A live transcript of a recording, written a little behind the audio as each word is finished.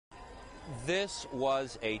This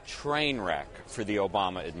was a train wreck for the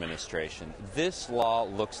Obama administration. This law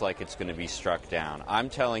looks like it's going to be struck down. I'm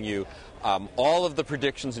telling you, all of the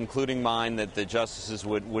predictions, including mine, that the justices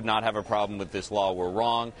would not have a problem with this law were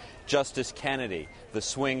wrong. Justice Kennedy, the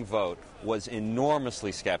swing vote, was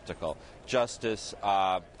enormously skeptical. Justice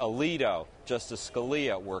Alito, Justice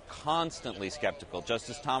Scalia were constantly skeptical.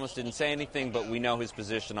 Justice Thomas didn't say anything, but we know his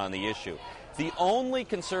position on the issue. The only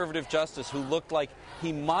conservative justice who looked like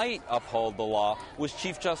he might uphold the law was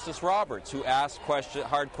Chief Justice Roberts, who asked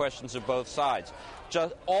hard questions of both sides.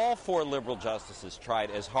 All four liberal justices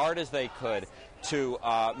tried as hard as they could to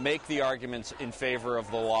make the arguments in favor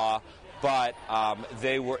of the law, but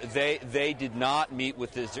they did not meet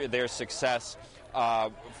with their success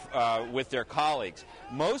with their colleagues.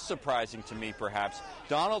 Most surprising to me, perhaps,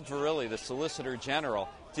 Donald Verrilli, the Solicitor General,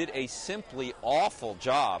 did a simply awful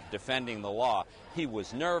job defending the law. He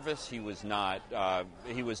was nervous. He was not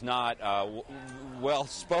well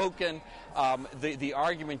spoken. The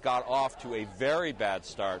argument got off to a very bad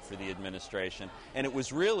start for the administration, and it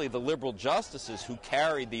was really the liberal justices who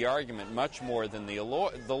carried the argument much more than the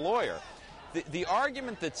lawyer. The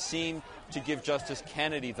argument that seemed to give Justice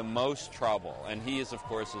Kennedy the most trouble, and he is, of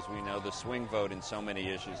course, as we know, the swing vote in so many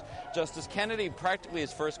issues, Justice Kennedy, practically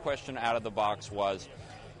his first question out of the box was,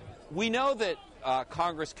 we know that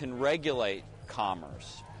Congress can regulate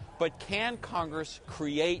commerce, but can Congress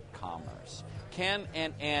create commerce?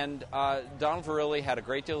 And Donald Verrilli had a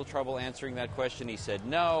great deal of trouble answering that question. He said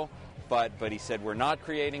no, but he said we're not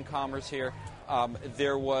creating commerce here.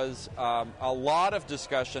 There was a lot of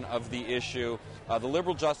discussion of the issue. The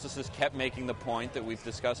liberal justices kept making the point that we've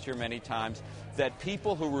discussed here many times, that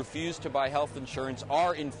people who refuse to buy health insurance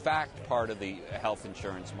are in fact part of the health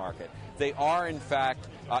insurance market. They are in fact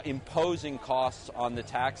imposing costs on the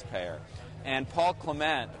taxpayer. And Paul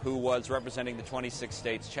Clement, who was representing the 26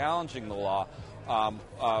 states challenging the law,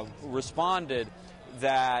 responded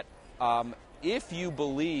that if you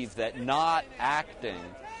believe that not acting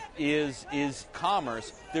is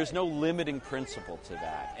commerce, there's no limiting principle to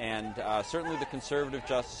that. And certainly the conservative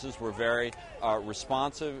justices were very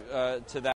responsive to that.